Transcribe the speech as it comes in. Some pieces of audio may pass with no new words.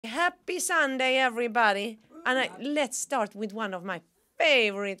Happy Sunday, everybody. And let's start with one of my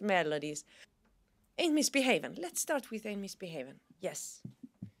favorite melodies. Ain't Misbehavin. Let's start with Ain't Misbehavin. Yes.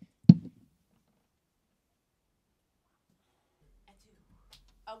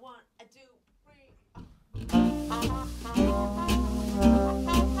 A one, a two, three.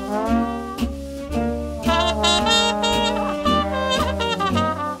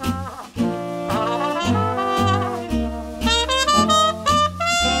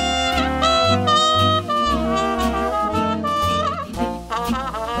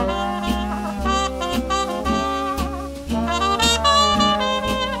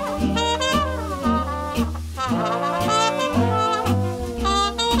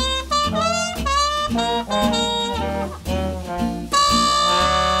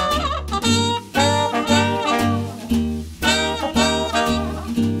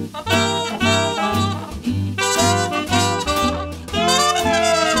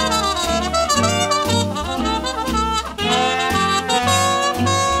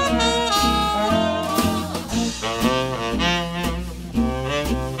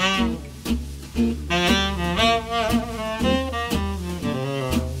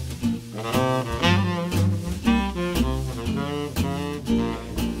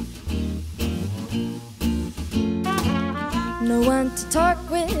 No one to talk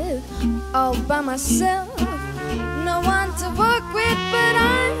with, all by myself. No one to walk with, but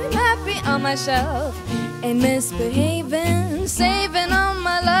I'm happy on my shelf. Ain't misbehaving, saving all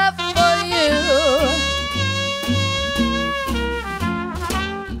my love for you.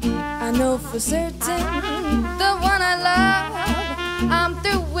 I know for certain the one I love. I'm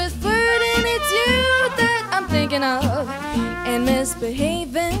through with flirting, it's you that I'm thinking of. And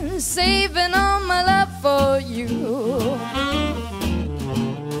misbehaving, saving all my love for you.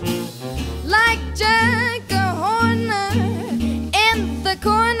 Like Jack Horner in the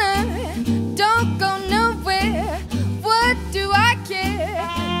corner, don't go nowhere. What do I care?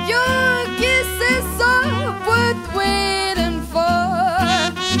 Your kiss is all worth waiting for.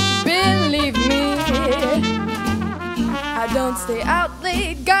 Believe me, I don't stay out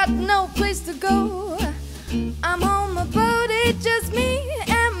late, got no place to go. I'm home about it, just me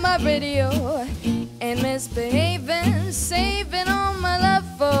and my radio. And misbehaving, saving all my love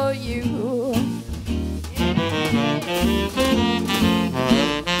for you.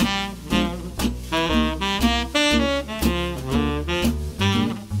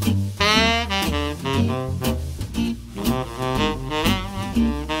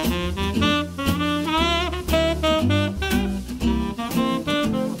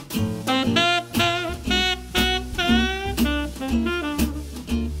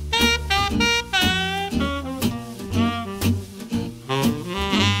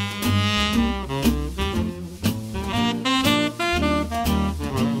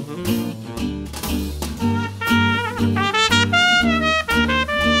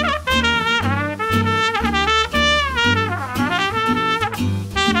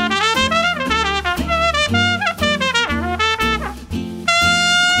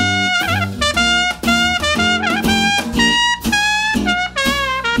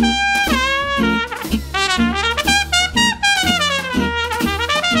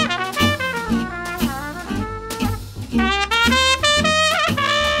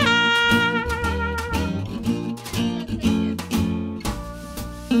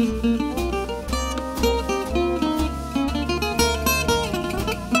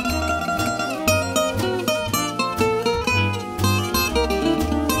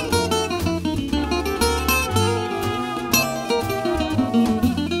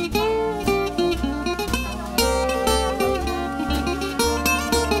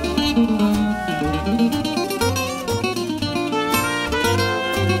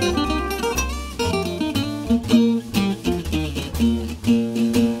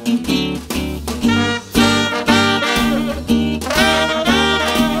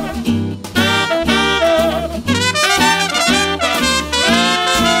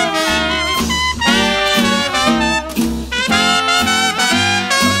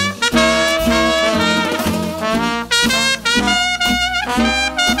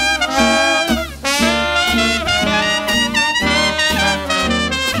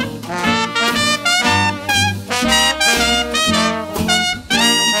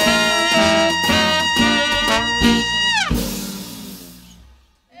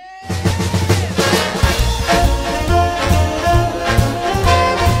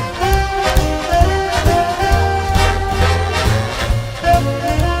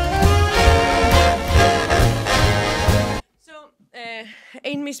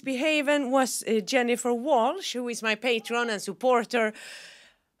 Misbehavin was Jennifer Walsh, who is my patron and supporter.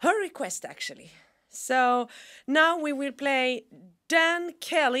 her request, actually. So now we will play Dan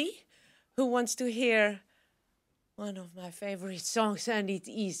Kelly, who wants to hear one of my favorite songs, and it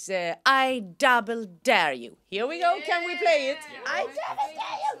is I Double Dare You. Here we go. Can we play it? I Double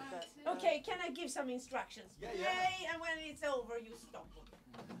Dare You. Okay, can I give some instructions? Yeah. Play, and when it's over, you stop.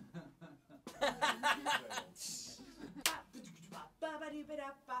 What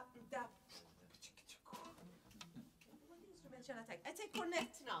instrument shall I take? I take cornet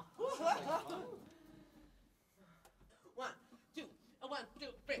now. 1, 2, 1, 2,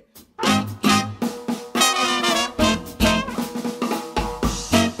 3.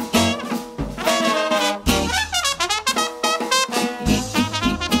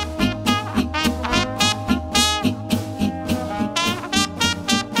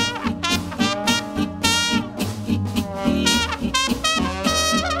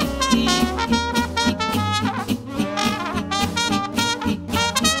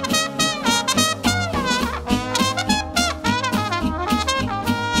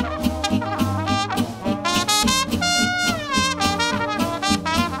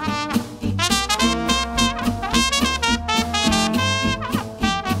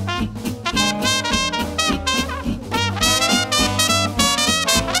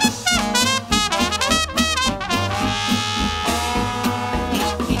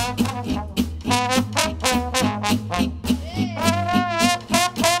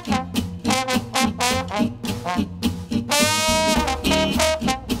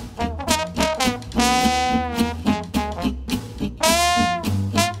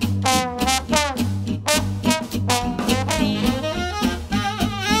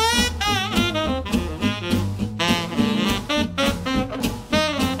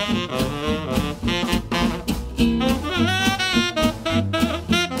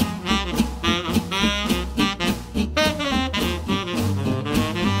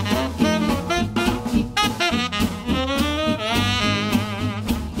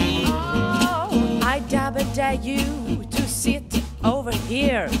 You to sit over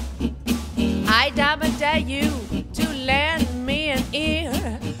here. I double dare you to lend me an ear.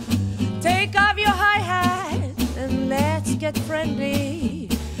 Take off your hi-hat and let's get friendly.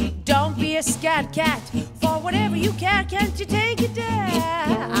 Don't be a scat cat, for whatever you can, can't you take it there?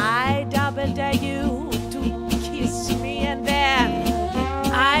 I double dare you to kiss me, and then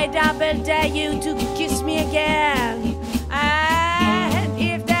I double dare you to kiss me again. And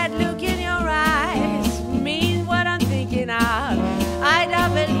if that look in your eyes means what I'm thinking of, I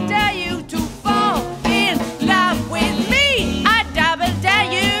double dare you to fall in love with me. I double dare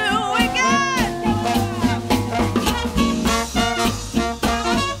you again.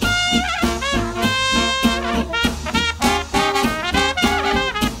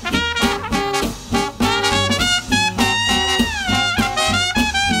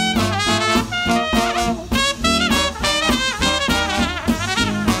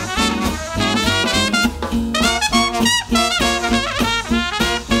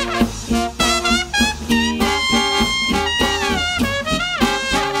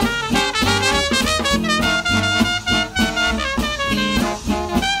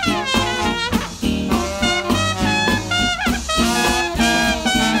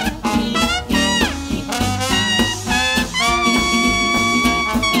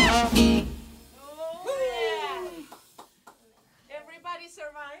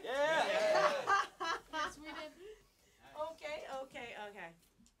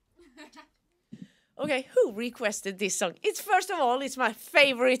 Okay, who requested this song? It's first of all, it's my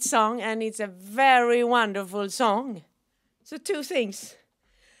favorite song, and it's a very wonderful song. So 2 things.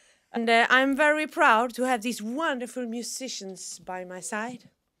 And I'm very proud to have these wonderful musicians by my side.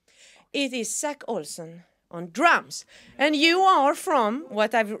 It is Zack Olsen on drums. And you are from,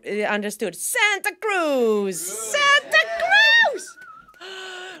 what I've understood, Santa Cruz! Santa Cruz!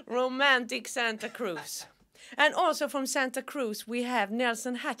 Romantic Santa Cruz. And also from Santa Cruz, we have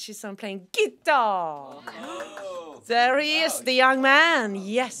Nelsen Hutchison playing guitar. Oh. There he is, the young man,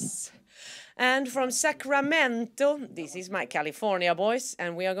 yes. And from Sacramento, this is my California boys,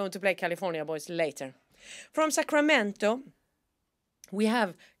 and we are going to play California boys later. From Sacramento, we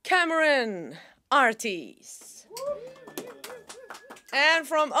have Kamrin Ortiz. And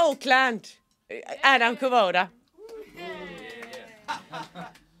from Oakland, Adam Kubota.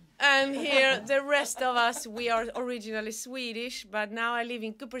 And here, the rest of us, we are originally Swedish, but now I live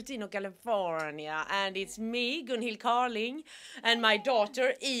in Cupertino, California. And it's me, Gunhild Carling, and my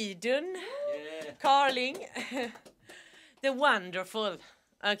daughter, Idun Carling, the wonderful.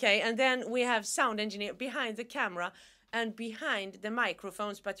 Okay, and then we have sound engineer behind the camera, And behind the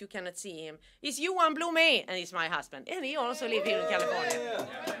microphones, but you cannot see him, is Johan Blomé, and he's my husband. And he also lives here in California.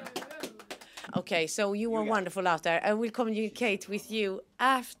 Okay, so you are wonderful out there. I will communicate with you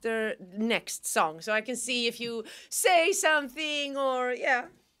after next song, so I can see if you say something or, yeah.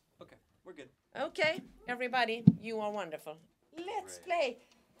 Okay, we're good. Okay, everybody, you are wonderful. Let's play.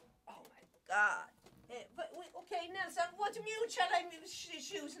 Oh, my God. Okay, Nelsen, what mute shall I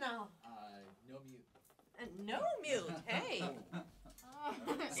choose now? No mute. No mute, hey.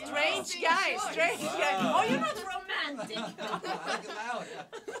 Strange guy. Oh, you're not romantic. I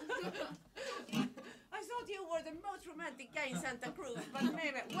thought you were the most romantic guy in Santa Cruz, but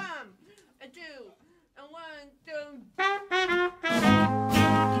maybe 1 and 2 and 1, 2.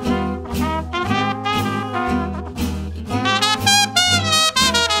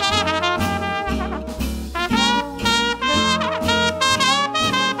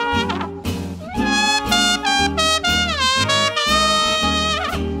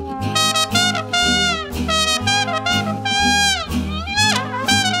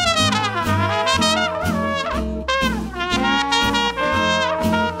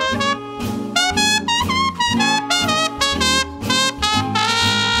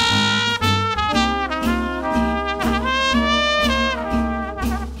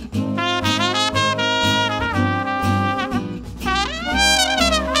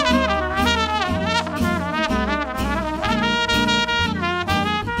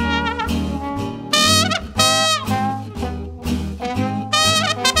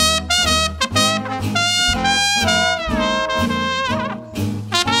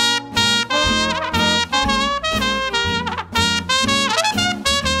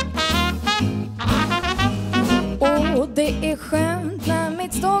 Det är skönt när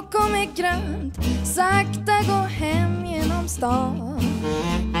mitt Stockholm är grönt. Sakta gå hem genom stan.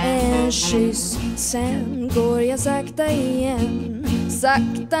 En kyss, sen går jag sakta igen.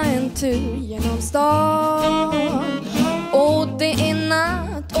 Sakta en tur genom stan. Och det är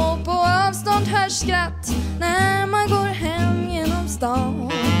natt och på avstånd hörs skratt när man går hem genom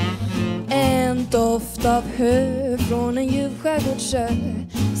stan. En doft av hö från en ljuv skärgårdsö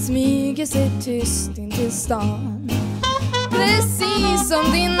smyger sig tyst in till stan. Precis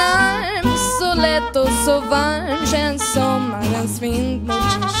som din arm, så lätt och så varm känns sommarens vind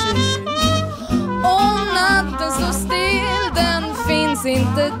mot din kyl. Och natten står still, den finns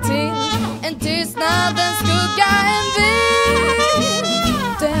inte till. En tystnadens skugga, en vind.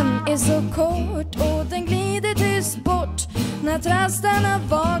 Den är så kort och den glider tyst bort när trastarna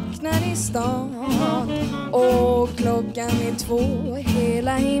vaknar i stan. Och klockan är 2,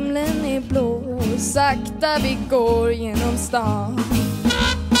 hela himlen är blå. Sakta vi går genom stan.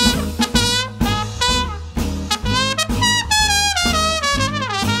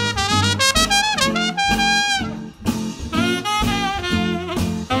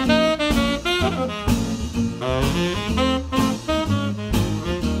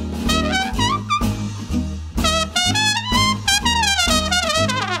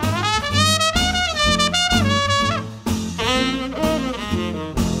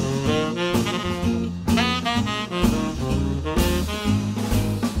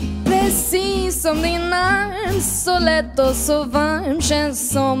 Som din arm, så lätt och så varm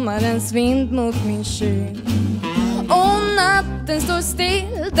känns sommarens vind mot min kyl. Och natten står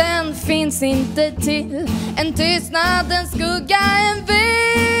still, den finns inte till. En tystnadens skugga, en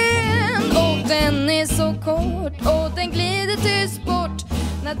vind. Och den är så kort och den glider tyst bort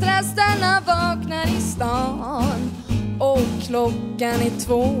när trastarna vaknar i stan. Och klockan är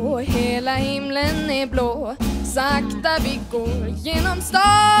 2, hela himlen är blå. Sakta vi går genom stan.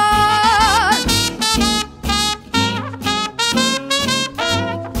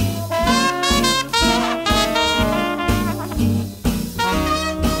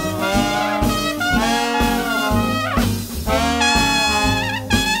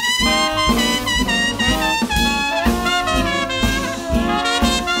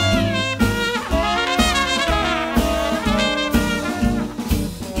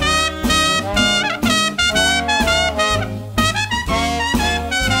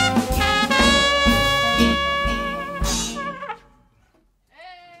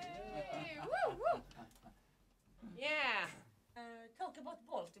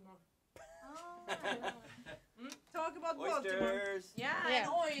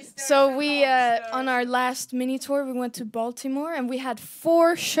 So we, on our last mini tour, we went to Baltimore and we had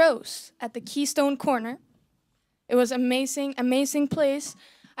 4 shows at the Keystone Corner. It was amazing, amazing place.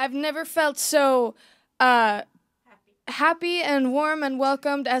 I've never felt so happy and warm and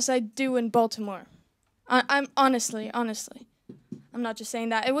welcomed as I do in Baltimore. I'm honestly. I'm not just saying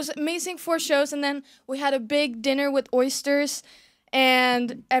that. It was amazing 4 shows, and then we had a big dinner with oysters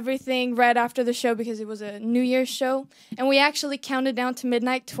and everything right after the show because it was a New Year's show. And we actually counted down to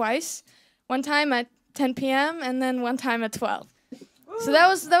midnight twice. One time at 10 p.m. and then one time at 12. So that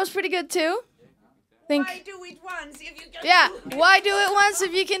was pretty good too. Why do it once if you can? Yeah, why do it once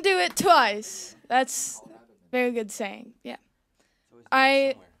if you can do it twice? That's very good saying. Yeah.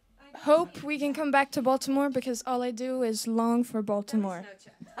 I hope we can come back to Baltimore because all I do is long for Baltimore.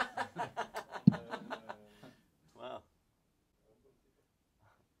 Wow.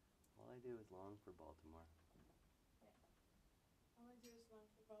 All I do is long for Baltimore.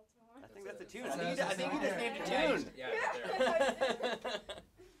 I think that's a tune. I think you just named a tune. Yeah.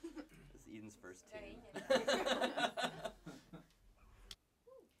 This is Eden's first tune.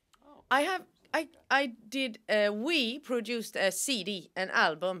 We produced a CD, an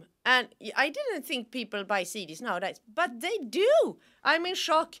album, and I didn't think people buy CDs nowadays, but they do. I'm in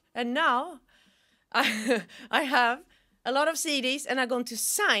shock, and now I have a lot of CDs, and I'm going to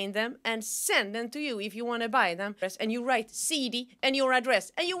sign them and send them to you if you want to buy them. And you write CD and your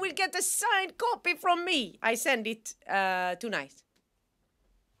address, and you will get a signed copy from me. I send it tonight.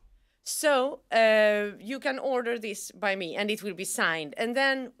 So you can order this by me, and it will be signed. And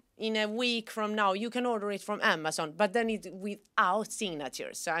then in a week from now, you can order it from Amazon, but then it's without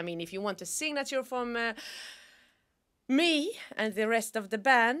signatures. So, I mean, if you want a signature from me and the rest of the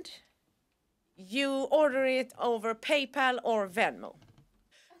band, you order it over PayPal or Venmo.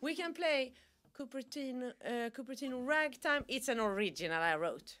 We can play Cupertino Ragtime. It's an original I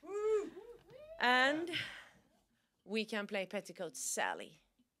wrote. And we can play Petticoat Sally.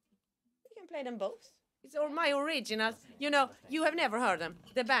 We can play them both. It's all my originals. You know, you have never heard them.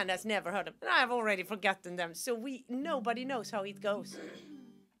 The band has never heard them. And I have already forgotten them. So nobody knows how it goes.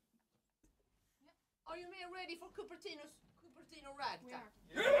 Are you ready for Cupertino Ragtime? Yeah.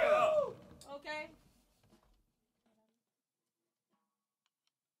 Okay.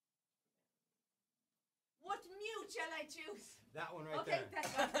 What mute shall I choose? That one right Okay, there.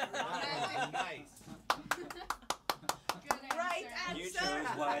 that one. Nice. Right You answer. chose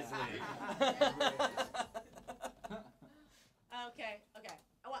wisely. Okay.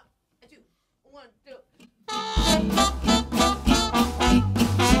 1, 2, 1, 2.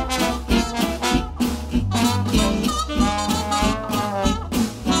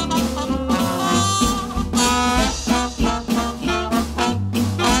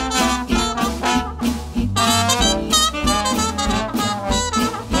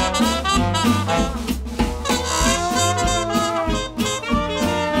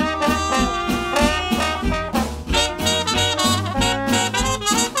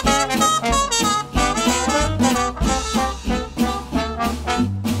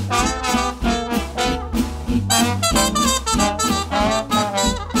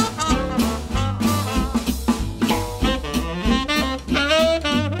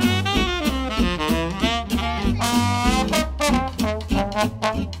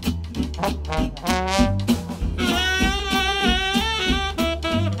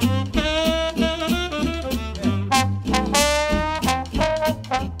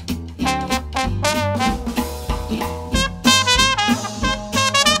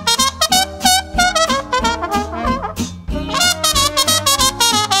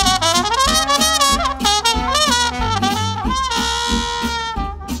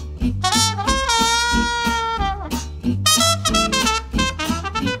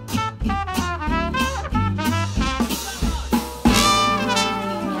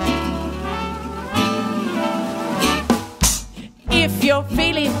 You're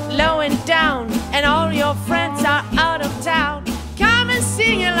feeling low and down, and all your friends are out of town. Come and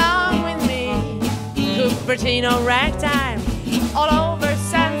sing along with me, Cupertino Ragtime. All over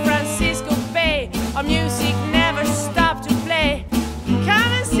San Francisco Bay, our music never stops to play. Come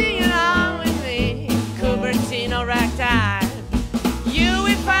and sing along with me, Cupertino Ragtime. You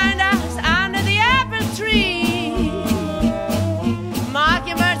will find us under the apple tree,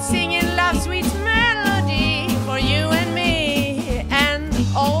 mockingbird singing love sweet melody for you and me.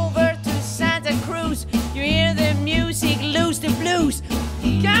 Over to Santa Cruz, you hear the music, lose the blues.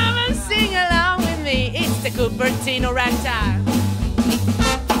 Come and sing along with me, it's the Cupertino Ragtime.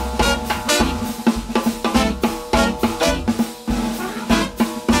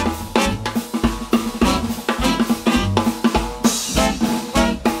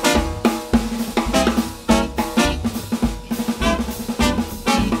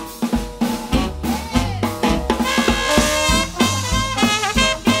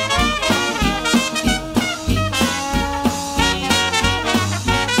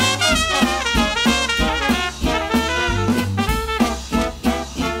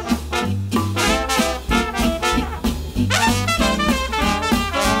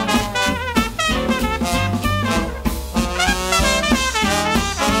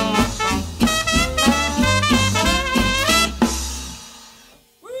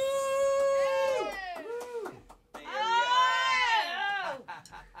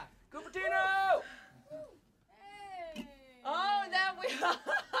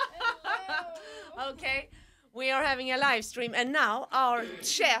 Okay, we are having a live stream, and now our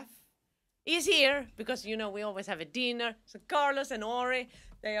chef is here because you know we always have a dinner. So Carlos and Ori,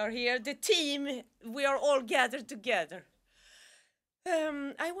 they are here. The team, we are all gathered together.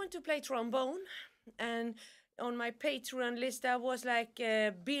 I want to play trombone, and on my Patreon list I was like,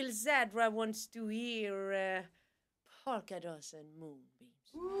 Bill Zadra wants to hear Polkadots and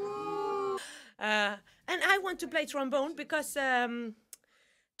Moonbeams. And I want to play trombone because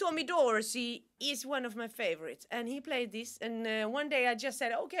Tommy Dorsey is one of my favorites, and he played this. And one day I just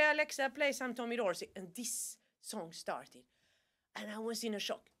said, "Okay, Alexa, play some Tommy Dorsey," and this song started, and I was in a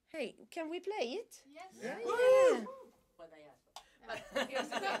shock. Hey, can we play it? Yes. Yeah. What I asked for. But here's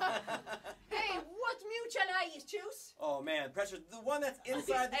the thing. Hey, what mute shall I choose? Oh man, pressure. The one that's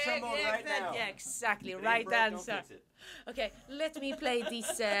inside the trombone right now. Yeah, exactly. If it ain't Right broke, don't answer. fix it. Okay, let me play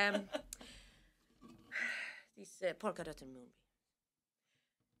this this Polkadots and Moonbeams.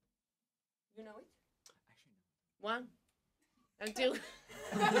 You know it? One and two.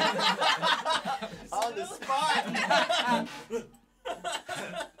 On the spot.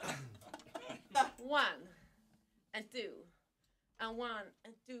 1 and 2 and 1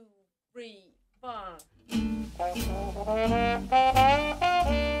 and 2, 3, 4.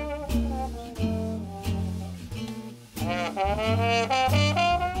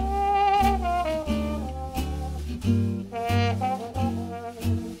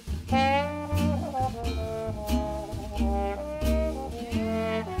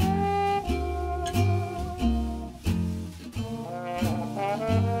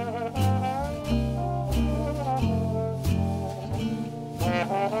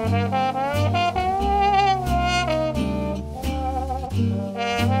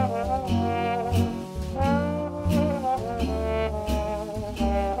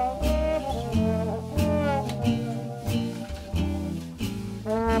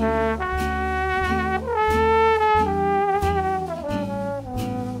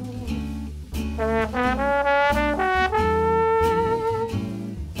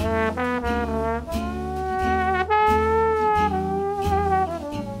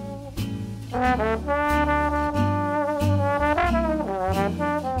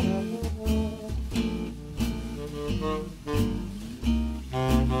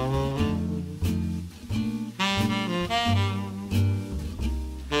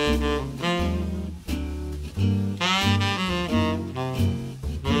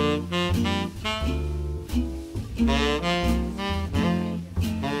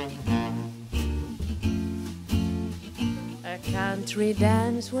 Country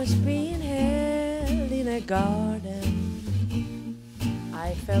dance was being held in a garden.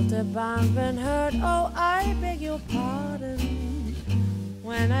 I felt a bump and heard, "Oh, I beg your pardon."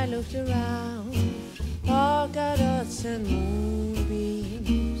 When I looked around, polkadots and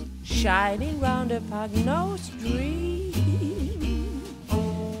moonbeams shining round a pug-nosed dream.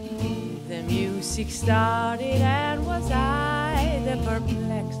 The music started, and was I the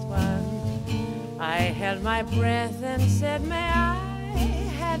perplexed one? I held my breath and said, "May I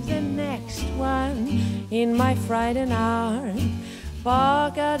have the next one?" In my frightened heart,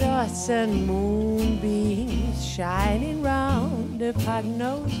 polkadots and moonbeams shining round the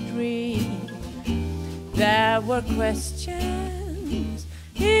pug-nosed tree. There were questions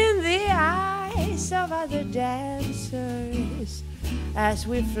in the eyes of other dancers as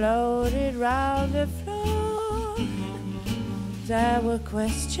we floated round the floor. There were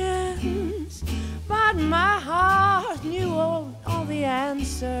questions, but my heart knew all the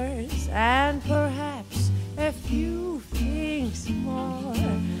answers, and perhaps a few things more.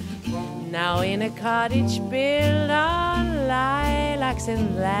 Now in a cottage built on lilacs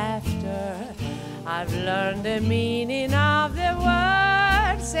and laughter, I've learned the meaning of the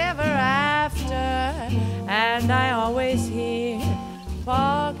words ever after, and I always hear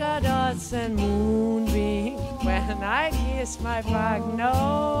polkadots and moonbeams when I kiss my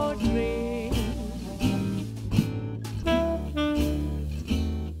pug-nosed dream.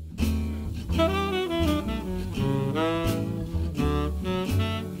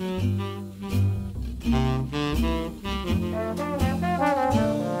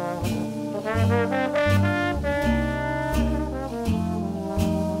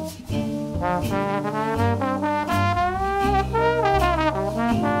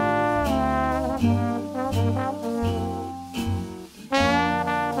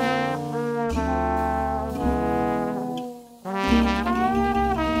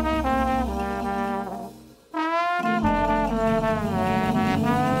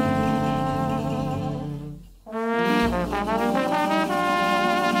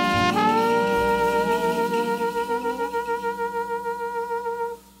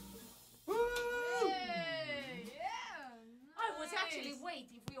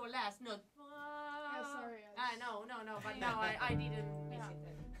 I didn't miss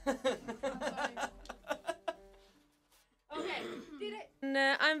it. Okay. And,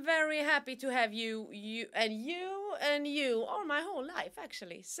 I'm very happy to have you all my whole life,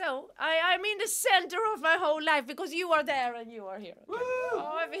 actually. So I'm in the center of my whole life because you are there and you are here. Okay.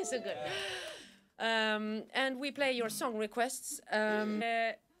 Oh, I feel so good. And we play your song requests.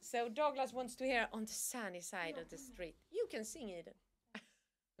 So Douglas wants to hear On the Sunny Side of the Street. You can sing it.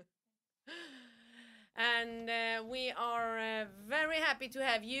 And we are very happy to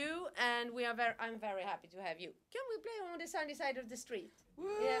have you, and I'm very happy to have you. Can we play On the Sunny Side of the Street? Woo!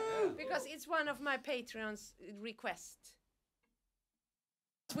 Yeah, because it's one of my Patreon's requests.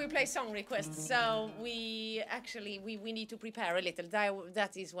 We play song requests, so we need to prepare a little.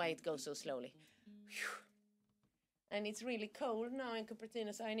 That is why it goes so slowly. Whew. And it's really cold now in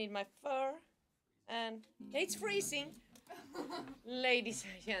Cupertino, so I need my fur. And it's freezing. Ladies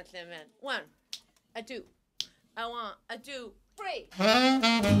and gentlemen, 1, a 2, a 1, a 2, 3.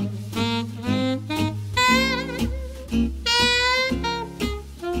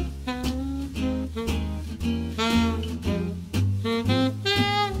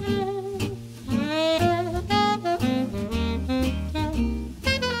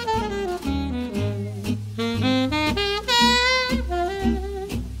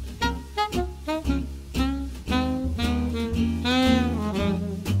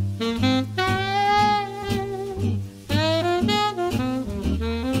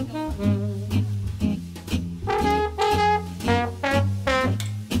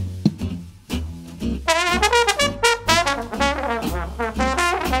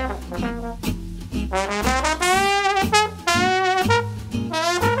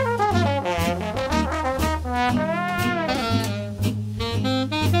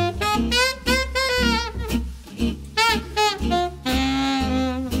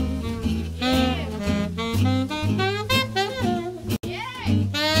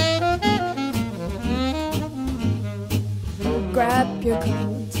 Grab your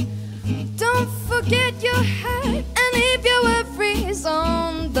coat, don't forget your hat, and leave your worries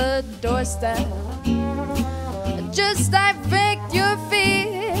on the doorstep. Just direct your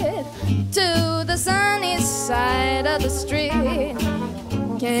feet to the sunny side of the street.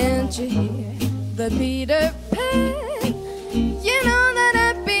 Can't you hear the Peter Pan? You know that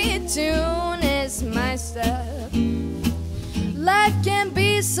happy tune is my step. Life can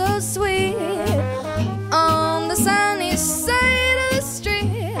be so sweet on the sunny side of the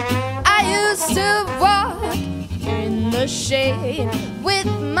street. I used to walk in the shade with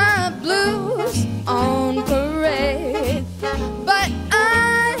my blues on parade, but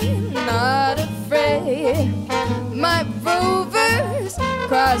I'm not afraid. My rovers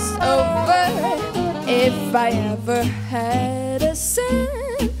crossed over. If I ever had a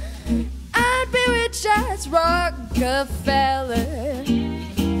cent, I'd be rich as Rockefeller,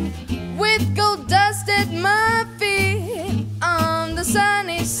 with gold dust at my feet on the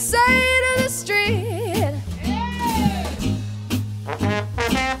sunny side of the street.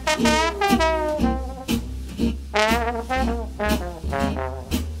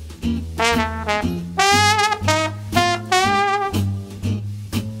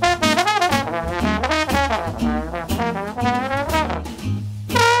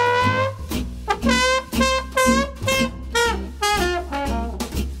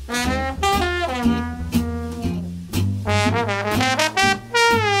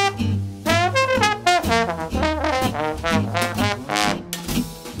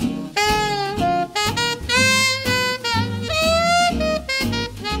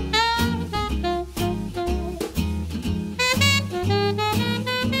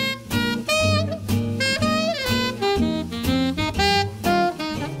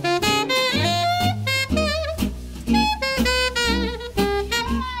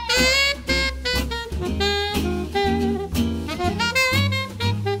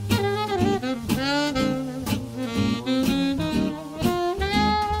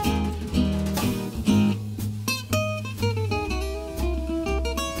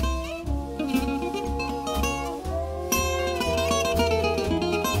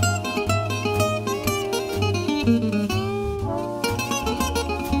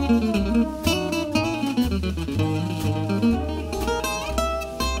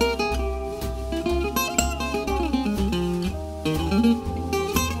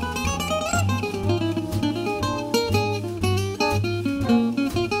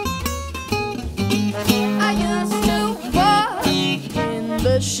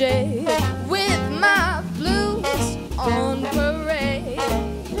 Shade with my blues on parade,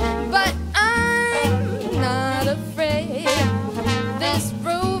 but I'm not afraid.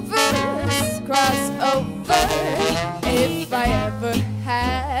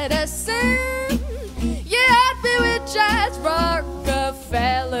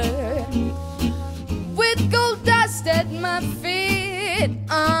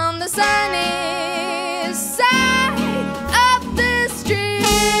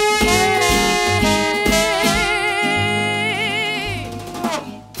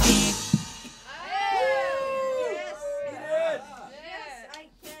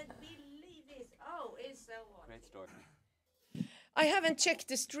 I haven't checked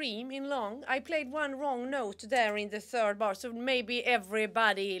the stream in long. I played one wrong note there in the third bar, so maybe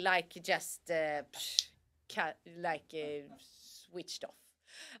everybody like just switched off.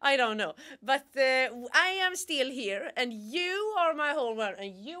 I don't know, but I am still here, and you are my whole world,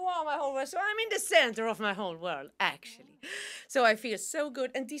 and you are my whole world. So I'm in the center of my whole world, actually. So I feel so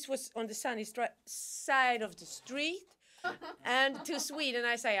good. And this was on the sunny side of the street. And to Sweden,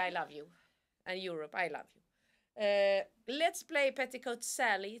 I say I love you, and Europe, I love you. Let's play Petticoat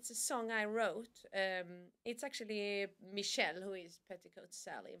Sally. It's a song I wrote. It's actually Michelle who is Petticoat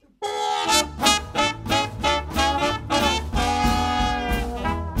Sally.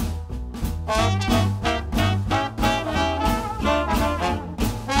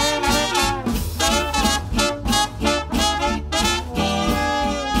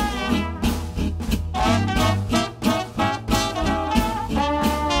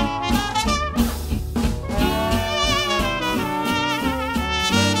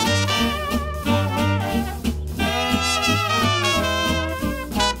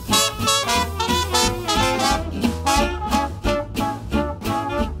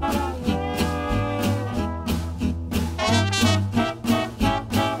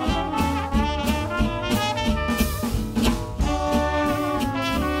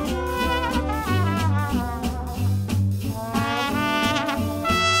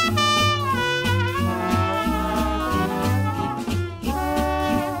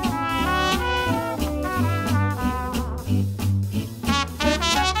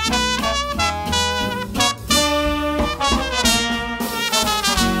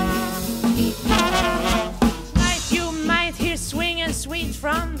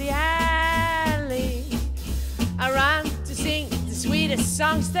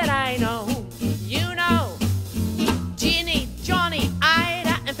 Songs that I know, you know, Ginny, Johnny,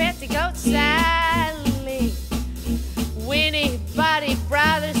 Ida, and Petticoat Sally, Winnie, Buddy,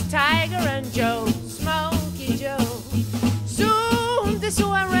 Brothers, Tiger, and Joe, Smokey Joe. Soon the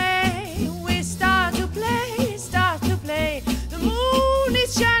soiree we start to play, The moon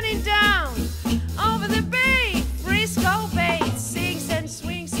is shining down over the bay, Frisco Bay, it sings and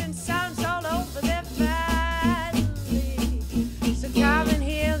swings and sounds all over the valley. So come and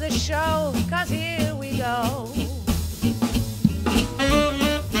hear the show, 'cause here we go.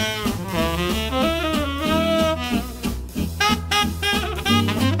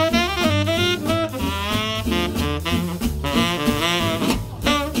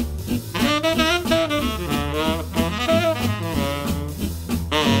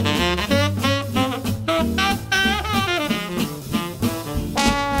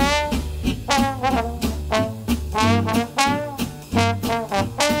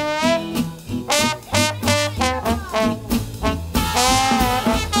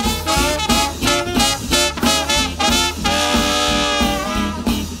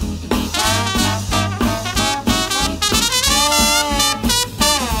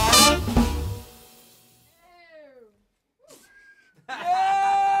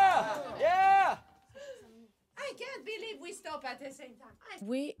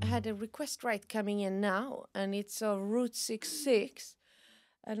 We had a request right coming in now, and it's of Route 66,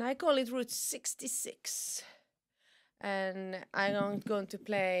 and I call it Route 66. And I'm going to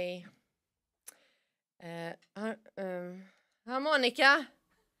play harmonica.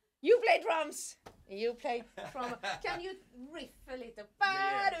 You play drums. You play trombone. Can you riff a little?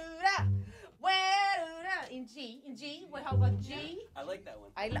 In G. In G. Well, how about G? I like that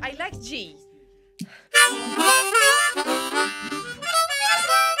one. I like G.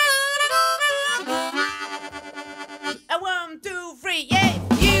 A 1, 2, 3, yeah.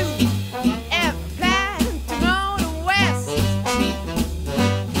 You have planned to go to West.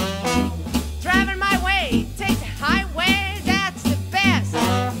 Driving my way, take the highway, that's the best.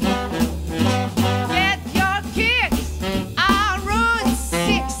 Get your kicks on Route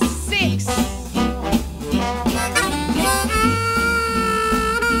 66.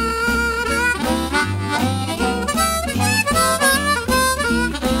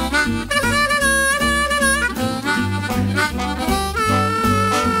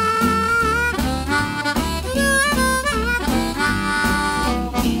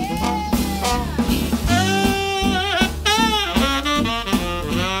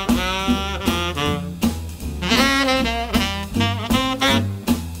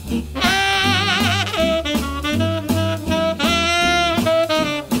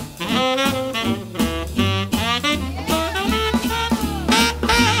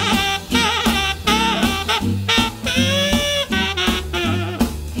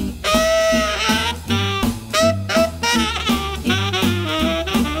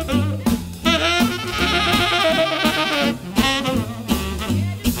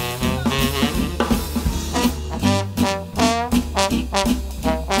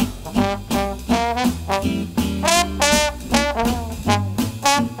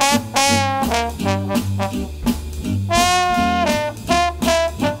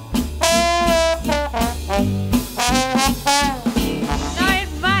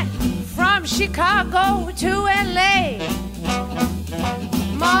 Chicago to LA.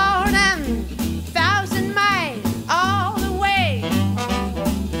 More than 1,000 miles all the way.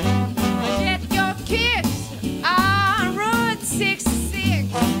 Get your kicks on Route 66.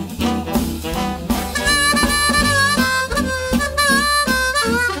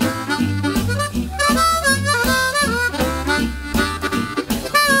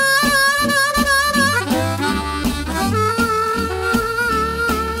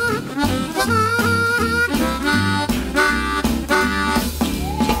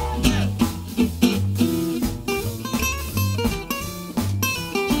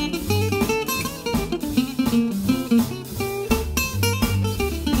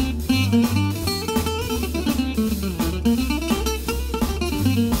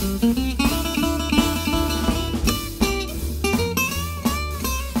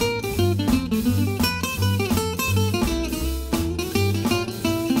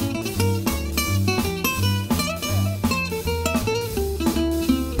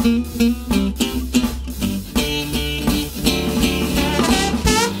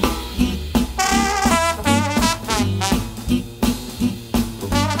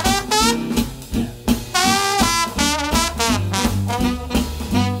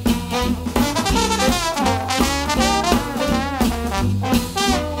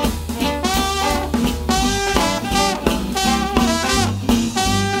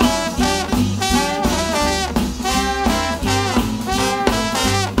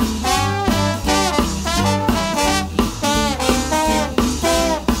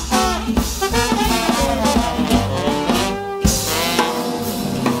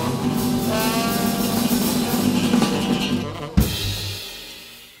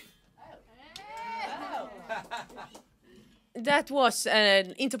 That was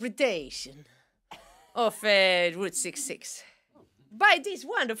an interpretation of Route 66 by this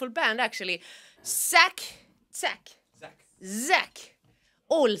wonderful band, actually. Zack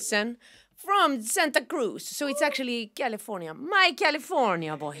Olsen from Santa Cruz. So it's actually California. My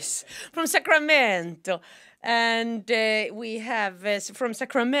California boys from Sacramento. And we have, from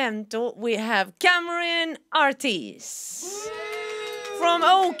Sacramento, we have Kamrin Ortiz. From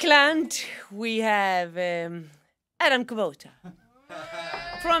Oakland, we have Adam Kubota.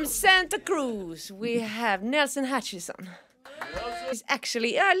 From Santa Cruz, we have Nelsen Hutchison. It's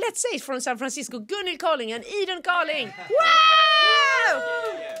actually, let's say, from San Francisco, Gunhild Carling and Idun Carling. Wow!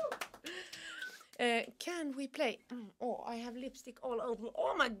 Can we play? Oh, I have lipstick all over.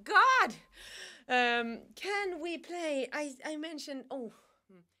 Oh my God! Can we play? I mentioned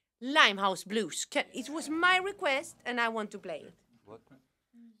Limehouse Blues. It was my request, and I want to play it. What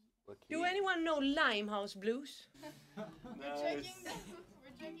Do anyone know Limehouse Blues? We're checking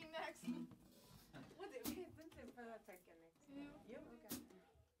next.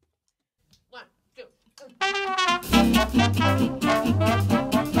 One, two.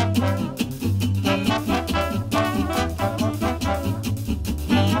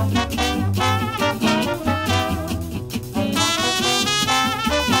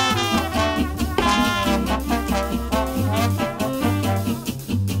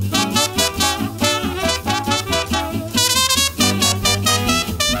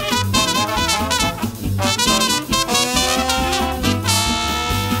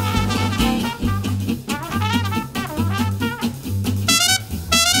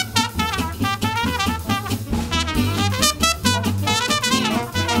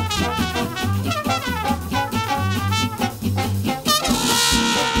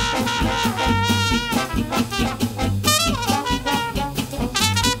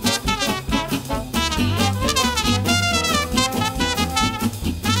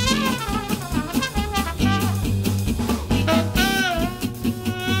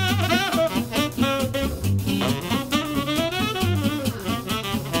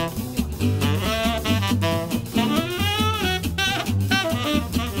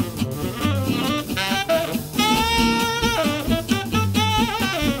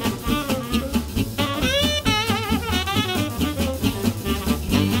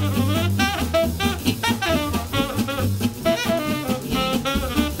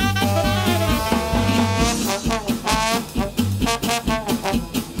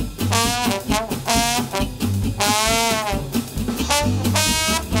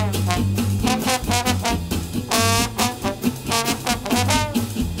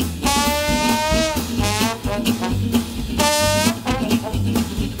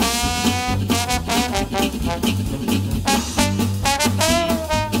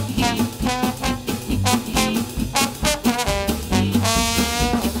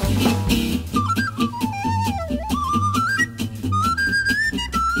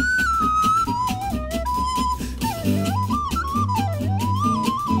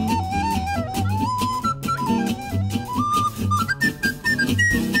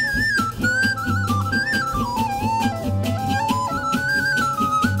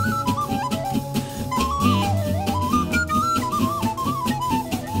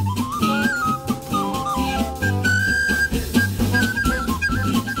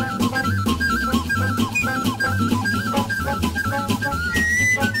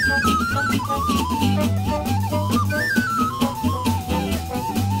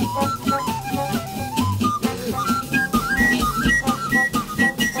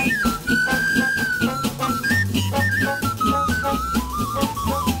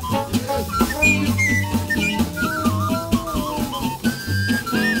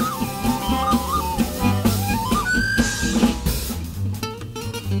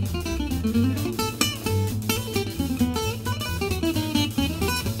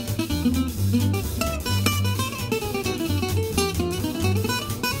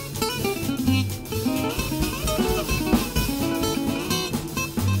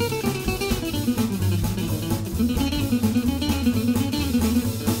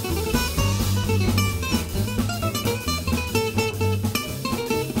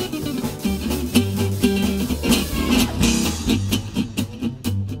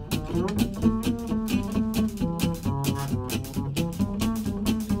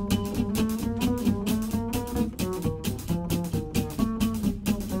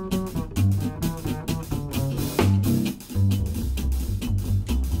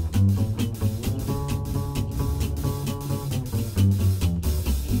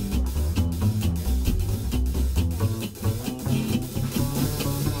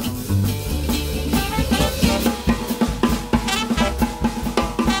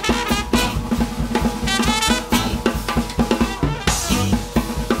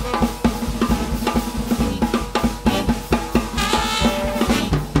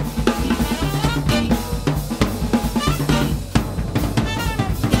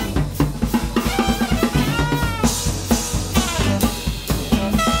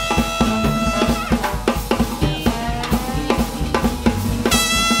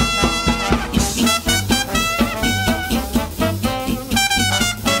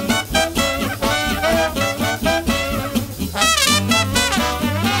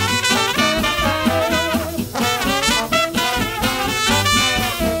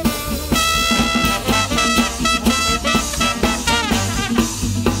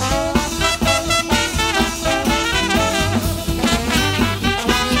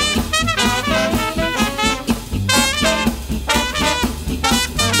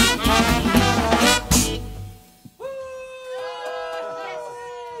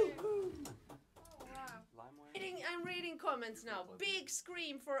 comments now. Big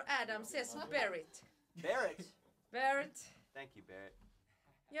scream for Adam, says Barrett. Barrett. Barrett. Thank you, Barrett.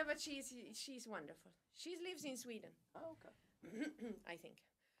 Yeah, but she's wonderful. She lives in Sweden. Oh, okay. I think.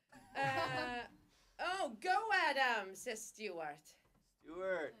 Oh, go Adam, says Stuart.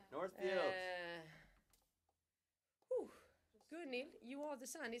 Stuart, Northfield. Gunhild, you are the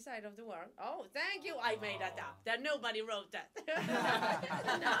sunny side of the world. Oh, thank you. I made that up. That nobody wrote that.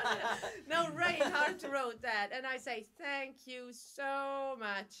 no, Reinhardt wrote that, and I say thank you so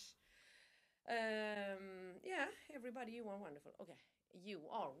much. Yeah, everybody, you are wonderful. Okay, you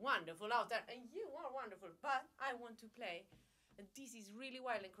are wonderful out there, and you are wonderful. But I want to play. And this is really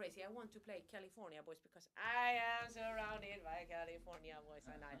wild and crazy. I want to play California Boys because I am surrounded by California Boys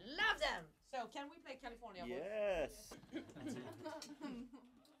and I love them. So can we play California Boys? Yes.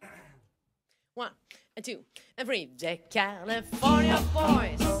 1 and 2 and 3. The California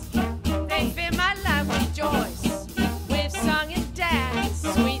Boys, they fill my life with joys, with song and dance,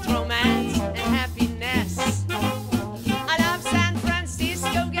 sweet romance and happiness. I love San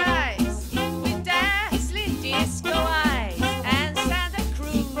Francisco guys with dazzling disco eyes.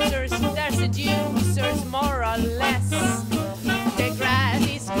 There's a juicers more or less. The grass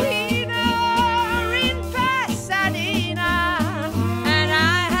is greener in Pasadena, and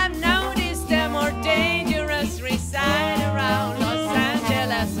I have noticed the more dangerous reside around Los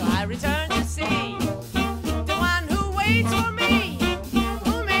Angeles. So I return to see the one who waits for me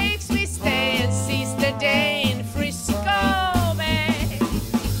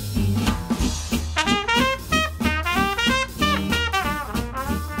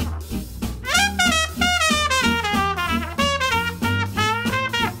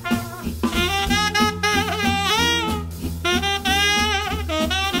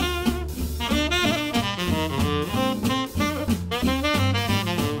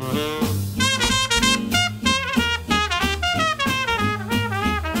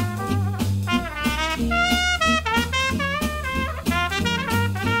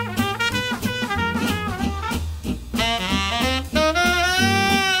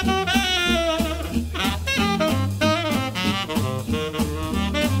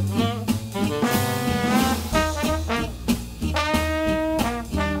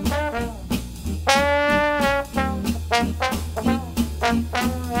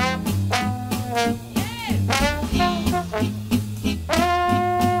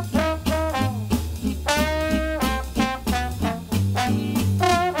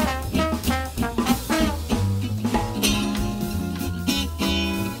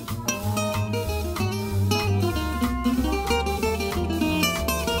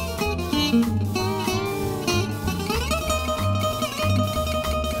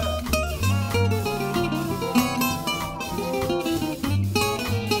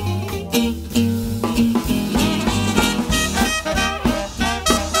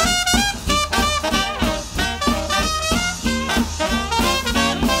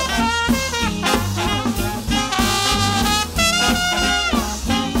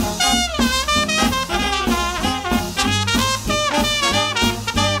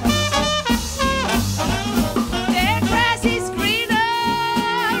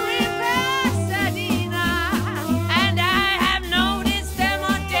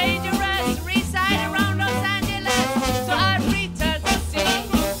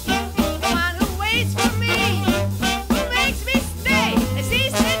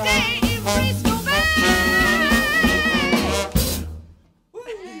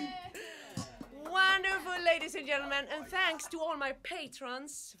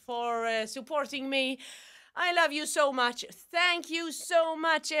Patrons for supporting me. I love you so much. Thank you so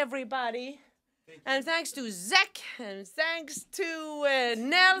much, everybody. And thanks to Zack, and thanks to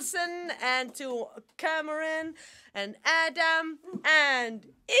Nelsen, and to Kamrin, and Adam, and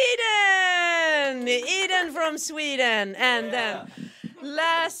Idun from Sweden. And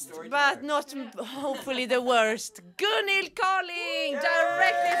last but not hopefully the worst, Gunhild Carling,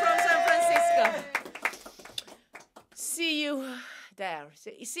 directly from San Francisco. See you there.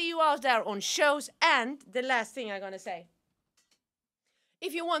 See you out there on shows. And the last thing I'm gonna say.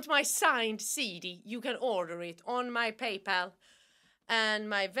 If you want my signed CD, you can order it on my PayPal and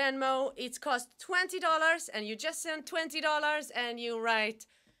my Venmo. It's cost $20, and you just send $20 and you write.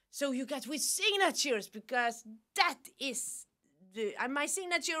 So you get with signatures, because that is the my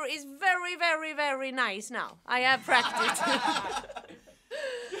signature is very, very, very nice now. I have practiced.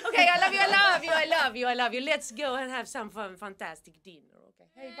 Okay, I love you, I love you, I love you, I love you. Let's go and have some fantastic dinner. Okay.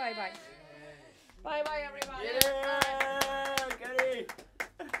 Hey, bye bye. Bye bye, everybody.